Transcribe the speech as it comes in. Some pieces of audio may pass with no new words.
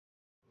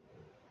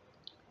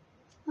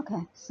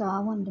Okay, so I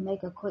wanted to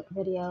make a quick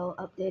video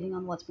updating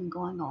on what's been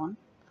going on.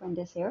 Friend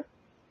is here.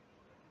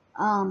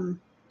 Um,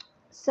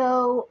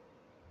 so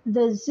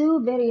the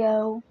zoo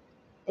video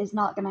is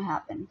not going to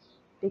happen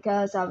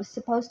because I was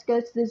supposed to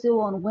go to the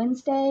zoo on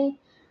Wednesday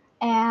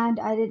and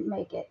I didn't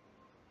make it.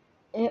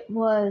 It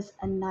was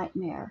a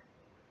nightmare.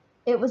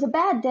 It was a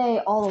bad day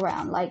all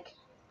around. Like,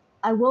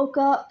 I woke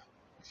up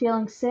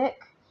feeling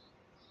sick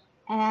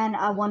and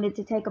I wanted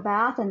to take a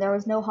bath and there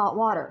was no hot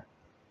water.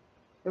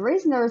 The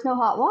reason there was no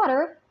hot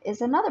water is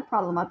another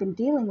problem I've been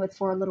dealing with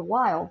for a little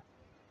while.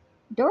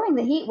 During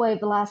the heat wave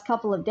the last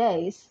couple of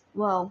days,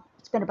 well,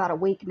 it's been about a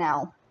week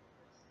now,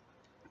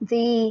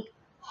 the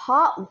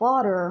hot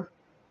water,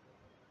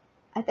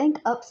 I think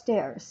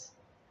upstairs,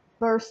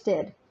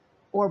 bursted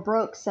or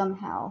broke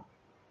somehow.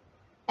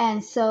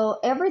 And so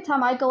every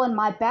time I go in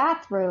my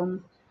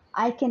bathroom,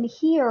 I can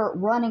hear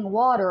running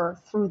water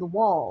through the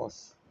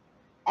walls.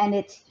 And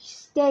it's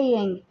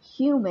staying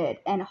humid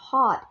and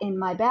hot in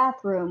my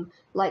bathroom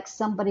like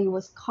somebody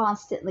was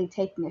constantly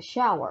taking a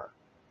shower.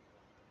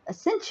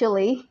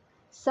 Essentially,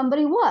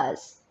 somebody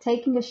was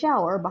taking a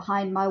shower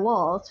behind my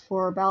walls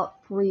for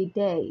about 3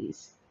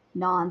 days,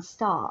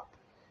 non-stop.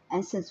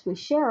 And since we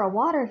share a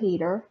water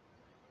heater,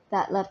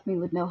 that left me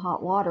with no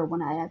hot water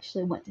when I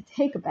actually went to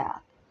take a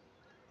bath.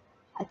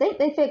 I think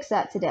they fixed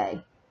that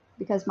today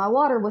because my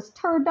water was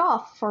turned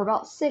off for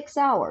about 6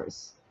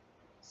 hours.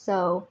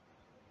 So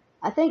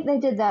I think they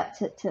did that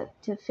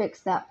to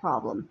fix that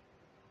problem.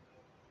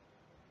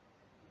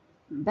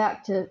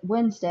 Back to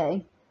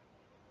Wednesday.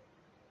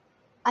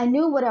 I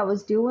knew what I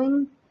was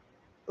doing,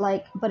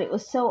 but it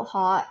was so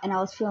hot and I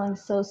was feeling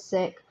so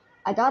sick.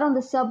 I got on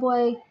the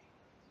subway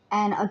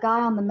and a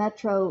guy on the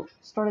metro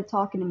started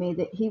talking to me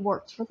that he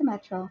works for the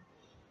metro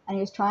and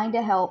he was trying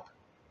to help,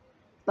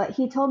 but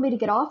he told me to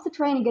get off the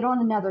train and get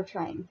on another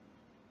train.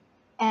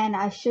 And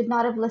I should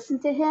not have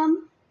listened to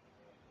him,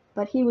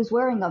 but he was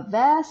wearing a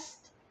vest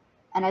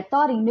and I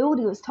thought he knew what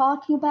he was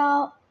talking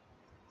about.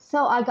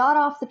 So I got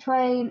off the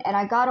train and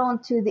I got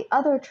onto the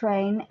other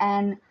train,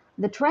 and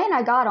the train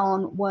I got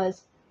on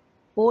was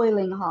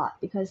boiling hot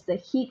because the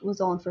heat was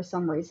on for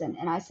some reason,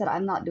 and I said,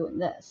 I'm not doing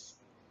this.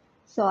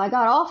 So I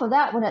got off of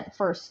that one at the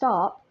first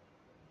stop,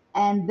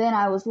 and then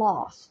I was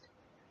lost.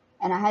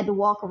 And I had to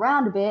walk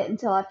around a bit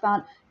until I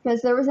found,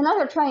 because there was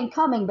another train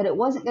coming, but it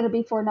wasn't going to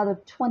be for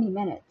another 20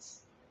 minutes.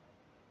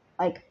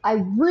 Like,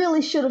 I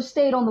really should have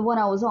stayed on the one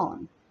I was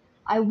on.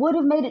 I would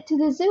have made it to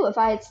the zoo if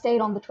I had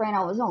stayed on the train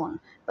I was on.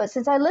 But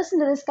since I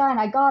listened to this guy and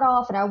I got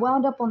off and I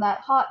wound up on that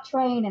hot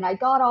train and I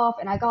got off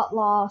and I got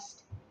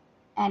lost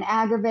and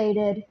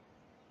aggravated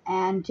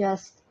and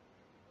just,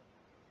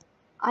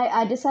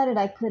 I decided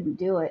I couldn't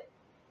do it.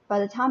 By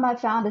the time I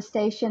found a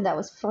station that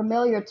was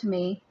familiar to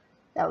me,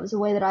 that was a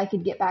way that I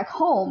could get back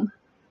home,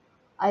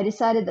 I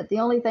decided that the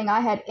only thing I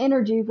had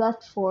energy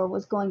left for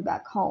was going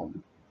back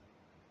home.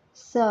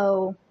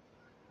 So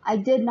I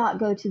did not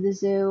go to the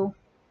zoo.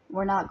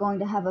 We're not going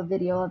to have a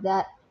video of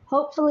that.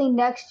 Hopefully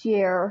next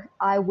year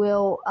I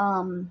will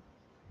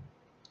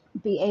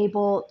be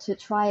able to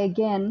try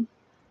again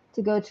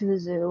to go to the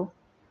zoo.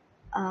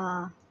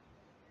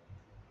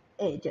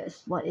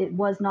 It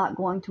was not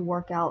going to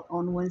work out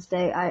on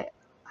Wednesday.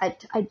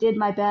 I did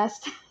my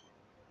best.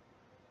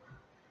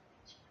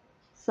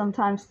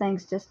 Sometimes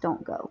things just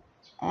don't go.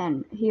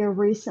 And here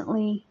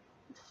recently,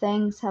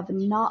 things have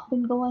not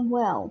been going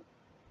well.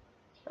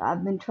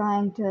 I've been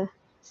trying to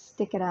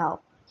stick it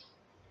out.